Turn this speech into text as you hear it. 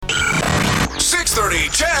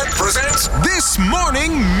6:30 CHED presents This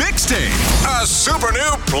Morning Mixtape, a super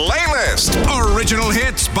new playlist. Original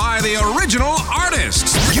hits by the original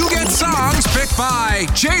artists. You get songs picked by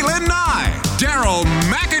Jalen Nye, Daryl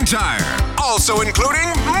McIntyre, also including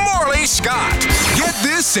Morley Scott. Get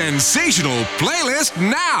this sensational playlist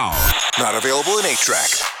now. Not available in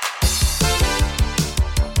 8-track.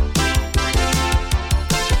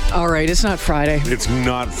 All right, it's not Friday. It's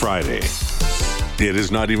not Friday. It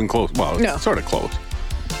is not even close. Well, it's sort of close.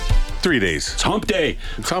 3 days. It's hump day.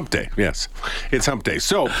 It's hump day, yes. It's hump day.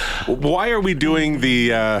 So why are we doing the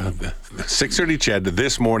 6:30 CHED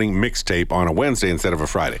This Morning Mixtape on a Wednesday instead of a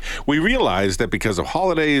Friday? We realized that because of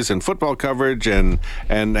holidays and football coverage and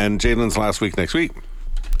Jalen's last week next week,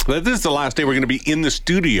 that this is the last day we're going to be in the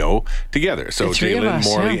studio together. So Jalen,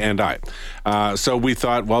 Morley, and I. So we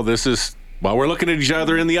thought, well, this is... While we're looking at each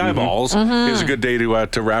other in the eyeballs, is a good day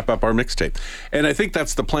to wrap up our mixtape. And I think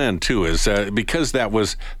that's the plan, too, is because that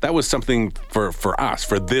was something for us,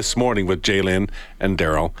 for this morning with Jalen and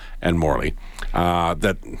Daryl and Morley,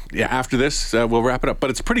 after this, we'll wrap it up. But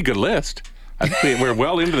it's a pretty good list. I think we're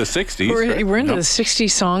well into the 60s. We're into the 60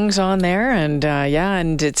 songs on there, and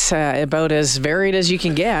and it's about as varied as you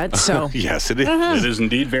can get. So yes, it is. It is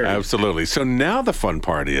indeed varied. Absolutely. So now the fun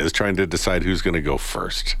part is trying to decide who's going to go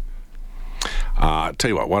first. Tell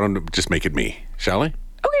you what, why don't we just make it me, shall we?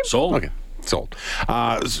 Okay. Sold. Okay, sold.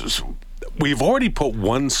 We've already put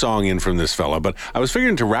one song in from this fella, but I was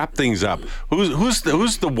figuring to wrap things up. Who's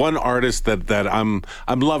the one artist that I'm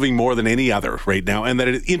loving more than any other right now, and that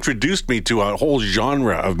it introduced me to a whole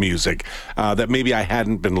genre of music that maybe I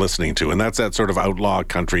hadn't been listening to, and that's that sort of outlaw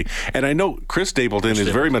country. And I know Chris Stapleton is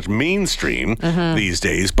very much mainstream these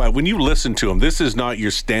days, but when you listen to him, this is not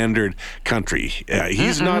your standard country.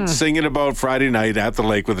 He's not singing about Friday night at the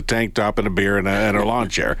lake with a tank top and a beer and a lawn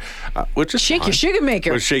chair, which is shake your sugar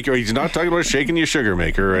maker. He's not talking about shaking your sugar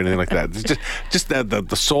maker or anything like that. It's just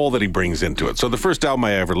the soul that he brings into it. So the first album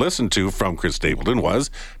I ever listened to from Chris Stapleton was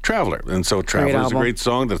Traveler. And so Traveler is a great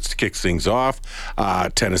song that kicks things off.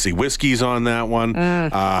 Tennessee Whiskey's on that one.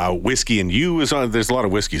 Whiskey and You is on. There's a lot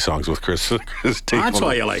of whiskey songs with Chris Stapleton. That's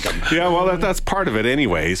why you like him. Yeah, well, that's part of it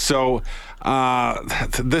anyway. So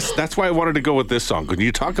that's why I wanted to go with this song. When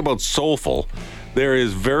you talk about soulful, there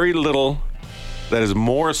is very little that is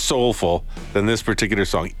more soulful than this particular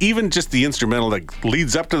song. Even just the instrumental that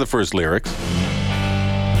leads up to the first lyrics.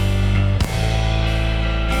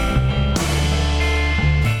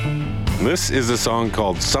 This is a song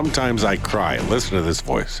called Sometimes I Cry. Listen to this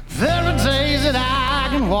voice. There are days that I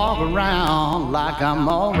can walk around like I'm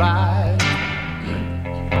alright,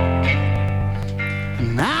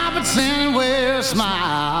 and I pretend with a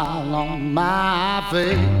smile on my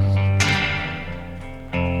face.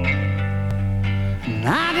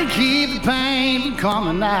 I can keep the pain from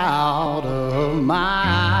coming out of my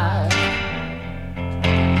eyes.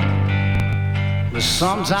 But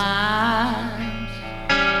sometimes I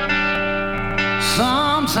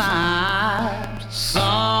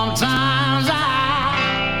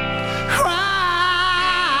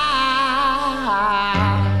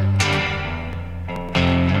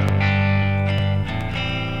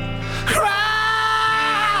cry.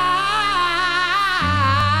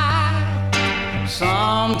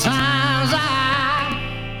 Sometimes I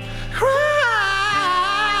cry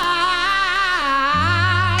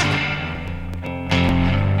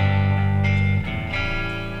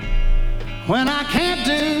when I can't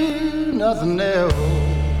do nothing else.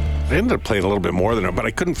 I ended up playing a little bit more than it, but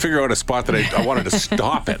I couldn't figure out a spot that I wanted to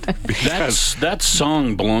stop it. That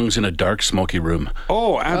song belongs in a dark, smoky room.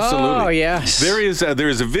 Oh, absolutely. Oh, yes. There is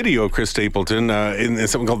a video of Chris Stapleton in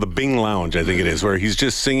something called the Bing Lounge, I think it is, where he's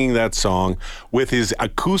just singing that song with his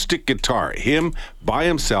acoustic guitar. Him by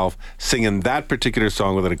himself singing that particular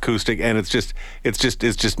song with an acoustic, and it's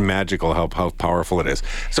just magical how powerful it is.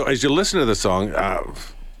 So as you listen to the song,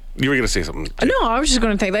 you were going to say something. No, I was just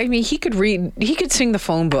going to think. I mean, he could sing the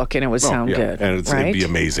phone book, and it would sound good, and it'd be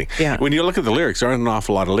amazing. Yeah. When you look at the lyrics, there aren't an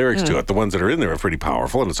awful lot of lyrics to it. The ones that are in there are pretty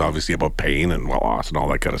powerful, and it's obviously about pain and loss and all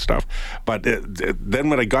that kind of stuff. But then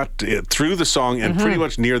when I got through the song and pretty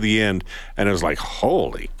much near the end, and it was like,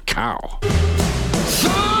 holy cow.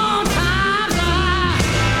 Sometimes I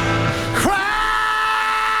cry.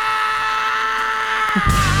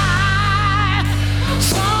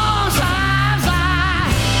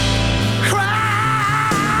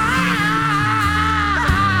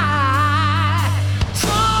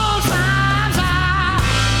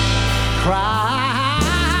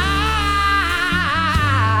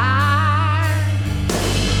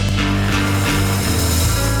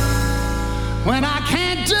 When I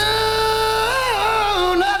can't do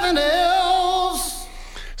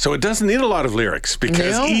So it doesn't need a lot of lyrics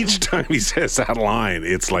because No. each time he says that line,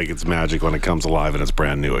 it's like it's magic when it comes alive and it's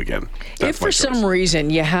brand new again. That's If my for choice. some reason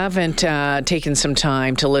you haven't taken some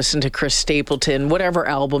time to listen to Chris Stapleton, whatever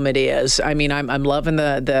album it is, I mean, I'm loving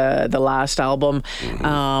the last album.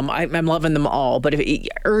 I'm loving them all. But I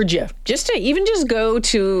urge you just to go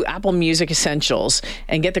to Apple Music Essentials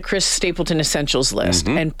and get the Chris Stapleton Essentials list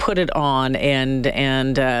and put it on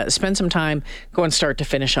and spend some time going start to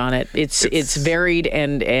finish on it. It's varied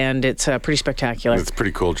and it's pretty spectacular. It's a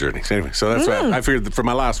pretty cool journey. So anyway, so that's why I figured that for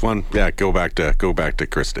my last one, go back to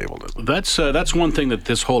Chris Stapleton. That's one thing that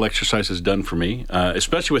this whole exercise has done for me,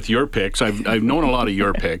 especially with your picks. I've known a lot of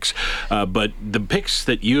your picks, but the picks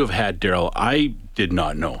that you have had, Daryl, I did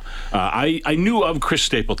not know. I knew of Chris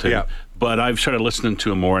Stapleton. Yeah. But I've started listening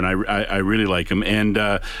to him more, and I really like him. And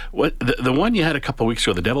what the one you had a couple of weeks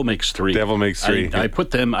ago, The Devil Makes Three. Devil Makes Three.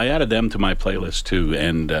 I added them to my playlist too,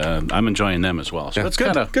 and I'm enjoying them as well. So that's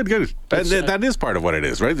good, kind of good. That is part of what it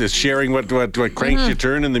is, right? Just sharing what cranks you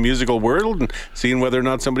turn in the musical world and seeing whether or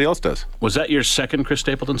not somebody else does. Was that your second Chris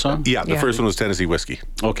Stapleton song? Yeah, the first one was Tennessee Whiskey.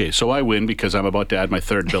 Okay, so I win because I'm about to add my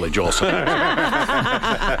third Billy Joel song.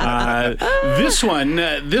 This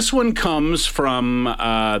one comes from the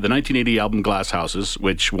 1980 album Glass Houses,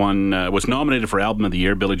 which was nominated for Album of the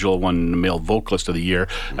Year. Billy Joel won Male Vocalist of the Year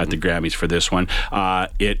at the Grammys for this one.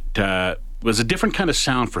 It was a different kind of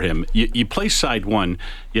sound for him. You play side one.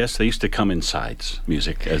 Yes, they used to come in sides,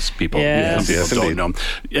 music, as people, Yes. some people Yes, don't know.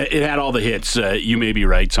 It had all the hits. You May Be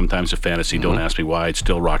Right, Sometimes a Fantasy, Don't Ask Me Why, It's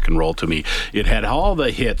Still Rock and Roll to Me. It had all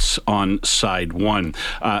the hits on side one.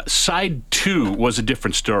 Side two was a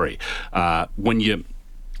different story. When you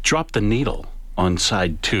dropped the needle on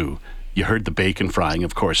side two, you heard the bacon frying,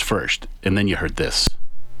 of course, first, and then you heard this.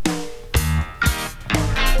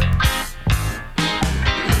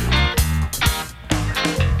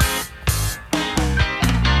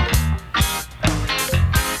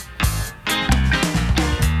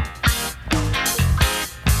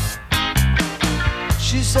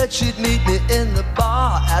 She said she'd meet me in the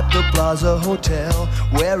bar at the Plaza Hotel.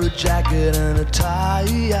 Wear a jacket and a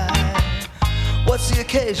tie. What's the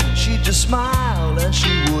occasion? She just smiled and she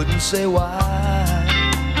wouldn't say why.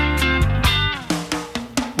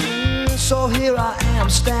 So here I am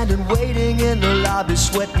standing waiting in the lobby,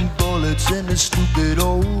 sweating bullets in this stupid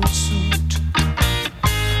old suit.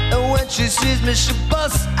 And when she sees me, she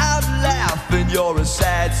busts out laughing. You're a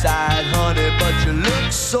sad side, honey, but you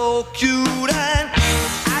look so cute. And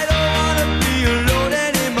I don't wanna be alone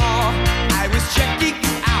anymore. I was checking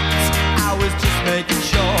you out, I was just making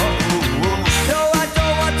sure. No, I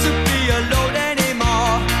don't want to be alone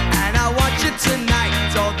anymore. And I want you tonight,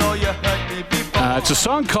 although you hurt me before. It's a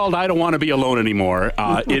song called I Don't Want to Be Alone Anymore.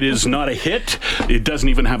 It is not a hit. It doesn't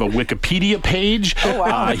even have a Wikipedia page.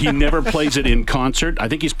 He never plays it in concert. I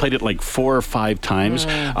think he's played it like 4 or 5 times.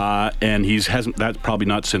 And that's probably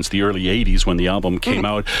not since the early 80s when the album came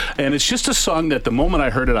out. And it's just a song that the moment I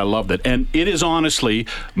heard it, I loved it. And it is honestly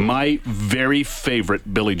my very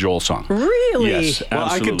favorite Billy Joel song. Really? Yes, Well, I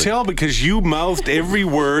absolutely. can tell because you mouthed every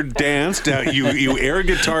word, danced, you air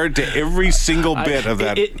guitared to every single bit of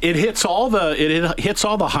that. It hits all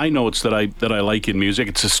the high notes that I like in music.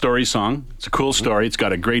 It's a story song. It's a cool story. It's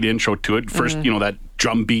got a great intro to it. First, that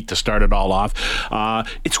drum beat to start it all off.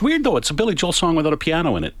 It's weird though. It's a Billy Joel song without a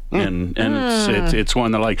piano in it, and it's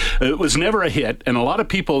one that I like. It was never a hit, and a lot of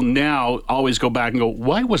people now always go back and go,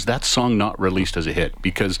 "Why was that song not released as a hit?"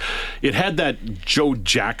 Because it had that Joe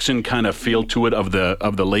Jackson kind of feel to it of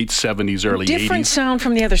the late 70s, early 80s. Different sound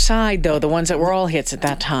from the other side, though, the ones that were all hits at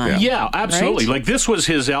that time. Yeah, absolutely. Right? Like this was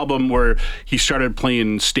his album where he started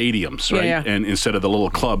playing stadiums, right? Yeah. And instead of the little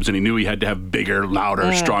clubs, and he knew he had to have bigger,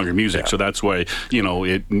 louder, stronger music. So that's why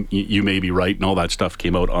You May Be Right and all that stuff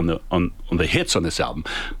came out on the hits on this album.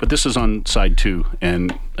 But this is on side 2,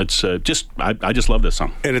 and it's I just love this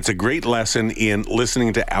song. And it's a great lesson in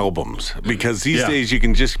listening to albums because these days you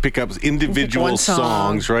can just pick up individual one song.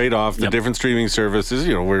 songs right off the different streaming services.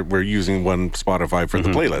 We're using one Spotify for the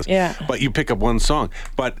playlist. Yeah. But you pick up one song.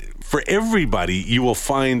 But for everybody, you will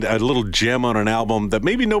find a little gem on an album that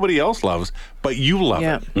maybe nobody else loves, but you love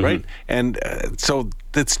it, right? And so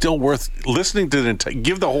it's still worth listening to.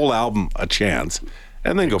 Give the whole album a chance.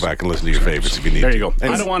 And then go back and listen to your favorites if you need There to. you go.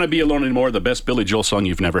 And I Don't Want to Be Alone Anymore, the best Billy Joel song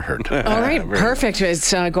you've never heard. All right, perfect.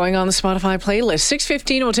 It's going on the Spotify playlist.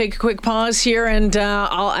 6:15. We'll take a quick pause here, and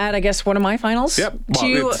I'll add, I guess, one of my finals. Yep.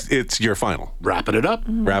 Well, it's your final. Wrapping it up.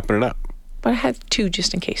 Wrapping it up. but I had 2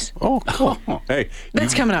 just in case. Oh, cool. Hey,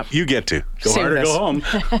 That's coming up. You get to. Go Same hard or with go us. home.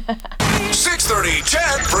 6:30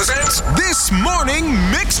 CHED presents This Morning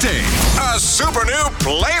Mixtape, a super new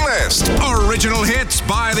playlist. Original hits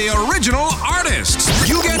by the original artists.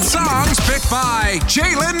 You get songs picked by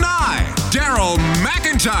Jalen Nye, Daryl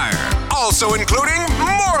McIntyre, also including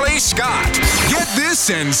Morley Scott. Get this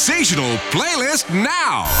sensational playlist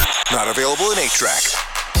now. Not available in 8-track.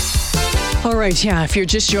 All right, yeah, if you're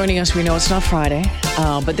just joining us, we know it's not Friday,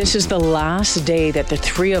 but this is the last day that the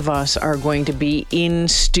 3 of us are going to be in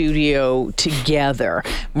studio together.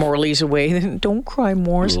 Morley's away. Don't cry,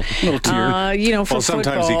 Morse. Little tear. For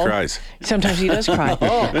sometimes football. he cries. Sometimes he does cry.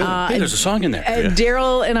 Hey, there's a song in there.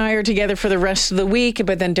 Daryl and I are together for the rest of the week,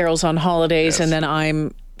 but then Daryl's on holidays, and then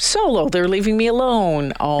I'm solo. They're leaving me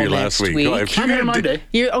alone all Your next last week. week. Go ahead. I'm here Monday.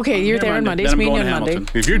 You're there on Monday. It's Then I'm me and going you to on Monday.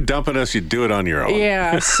 Hamilton. If you're dumping us, you do it on your own.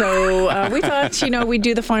 Yeah, so we thought, we'd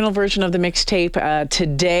do the final version of the mixtape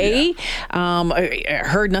today. I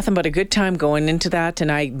heard nothing but a good time going into that,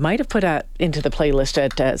 and I might have put that into the playlist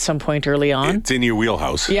at some point early on. It's in your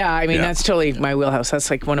wheelhouse. Yeah, I mean, that's totally my wheelhouse. That's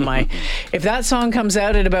like one of my... If that song comes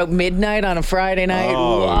out at about midnight on a Friday night,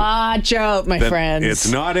 watch out, my friends. It's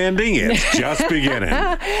not ending, it's just beginning.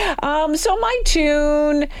 So my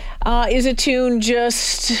tune is a tune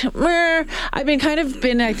just... I've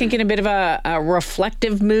been I think, in a bit of a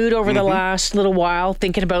reflective mood over the last little while,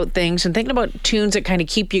 thinking about things and thinking about tunes that kind of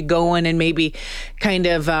keep you going and maybe kind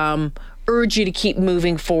of... urge you to keep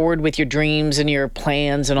moving forward with your dreams and your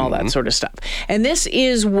plans and all that sort of stuff. And this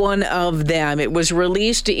is one of them. It was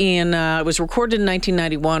released it was recorded in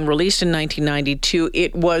 1991, released in 1992.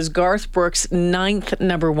 It was Garth Brooks' 9th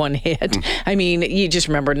number 1 hit. I mean, you just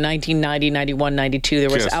remember 1990, 91, 92, there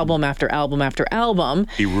was album after album after album.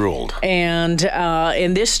 He ruled. And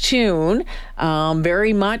in this tune,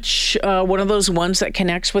 very much one of those ones that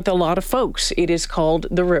connects with a lot of folks. It is called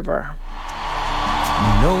The River. You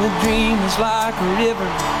know a dream is like a river,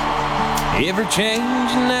 ever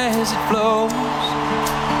changing as it flows,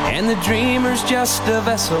 and the dreamer's just a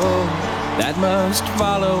vessel that must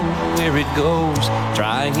follow where it goes,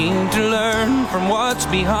 trying to learn from what's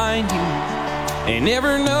behind you, and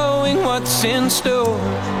never knowing what's in store,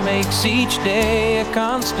 makes each day a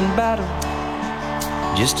constant battle,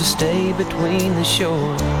 just to stay between the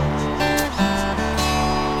shore.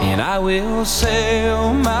 And I will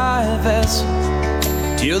sail my vessel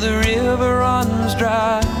till the river runs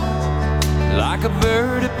dry, like a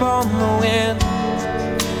bird upon the wind.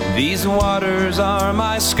 These waters are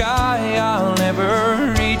my sky, I'll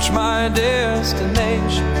never reach my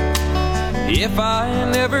destination if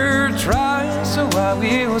I never try, so I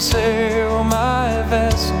will sail my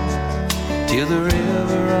vessel till the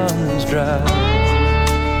river runs dry.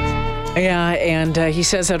 Yeah, and he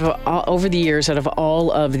says that over the years, out of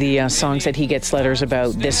all of the songs that he gets letters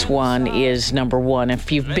about, this one is number 1.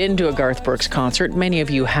 If you've been to a Garth Brooks concert, many of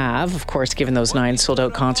you have, of course, given those 9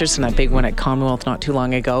 sold-out concerts and that big one at Commonwealth not too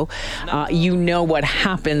long ago, you know what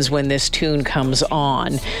happens when this tune comes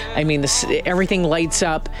on. I mean, everything lights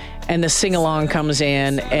up and the sing-along comes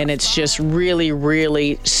in, and it's just really,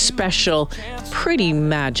 really special, pretty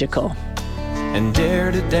magical. And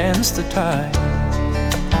dare to dance the tide.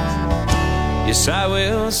 Yes, I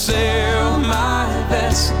will sail my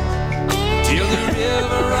vessel till the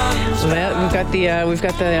river runs dry. We've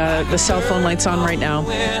got the cell phone lights on right now.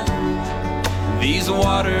 These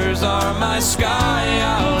waters are my sky,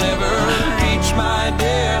 I'll never reach my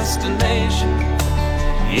destination.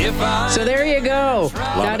 So there you go.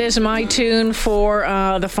 That is my tune for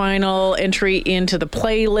the final entry into the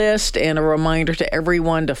playlist, and a reminder to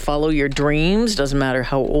everyone to follow your dreams. Doesn't matter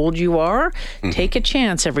how old you are. Take a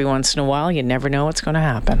chance every once in a while. You never know what's going to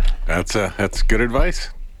happen. That's good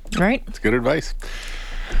advice. Right? That's good advice.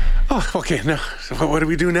 Oh, okay. Now, so what do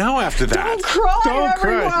we do now after that? Don't cry,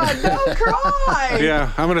 everyone. Don't cry.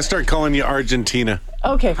 Yeah, I'm going to start calling you Argentina.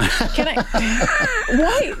 Okay. Can I?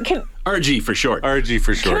 Why? RG for short. RG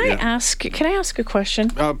for short. Can I ask a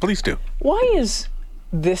question? Please do. Why is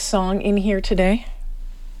this song in here today?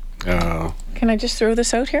 Can I just throw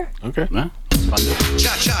this out here? Okay. Yeah, it's fun.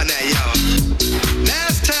 Cha-cha now, y'all. Now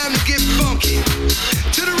it's time to get funky.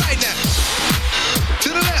 To the right now. To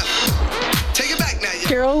the left. Take it back now, y'all.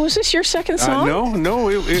 Carol, was this your second song? No,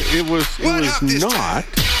 it was not.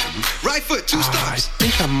 Right foot, 2 I stumps.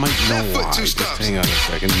 think I might know Left foot, why. 2 Just stumps. hang on a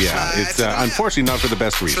second. Yeah, Slide it's to the left. unfortunately not for the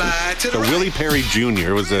best reason. Slide to the So right. Willie Perry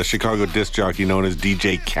Jr. was a Chicago disc jockey known as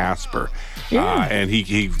DJ Casper. Yeah. And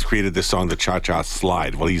he created this song, the Cha-Cha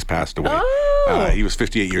Slide. Well, he's passed away. He was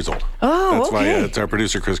 58 years old. Oh, That's why okay. it's our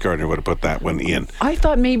producer, Chris Gardner, would have put that one in. I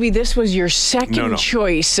thought maybe this was your second No.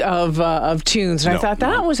 choice of tunes. And I No, thought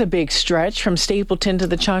that no. was a big stretch from Stapleton to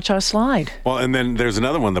the Cha-Cha Slide. Well, and then there's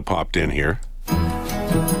another one that popped in here.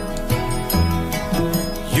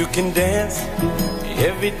 You can dance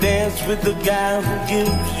every dance with the guy who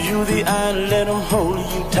gives you the eye. Let him hold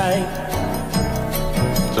you tight.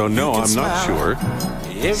 So no, I'm not sure.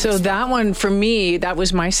 So that one, for me, that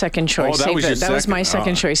was my second choice. that was your That was my second?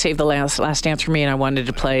 second choice. Save the last dance for me, and I wanted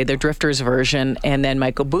to play the Drifters version, and then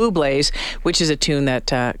Michael Bublé's, which is a tune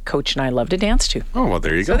that Coach and I love to dance to. Oh, well,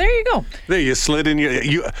 there you go. So there you go. There, you slid in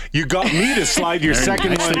you got me to slide your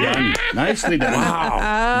second one Nicely in. done. Nicely done.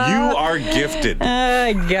 Wow. You are gifted.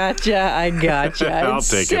 I gotcha. I'll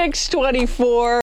take it. 6:24.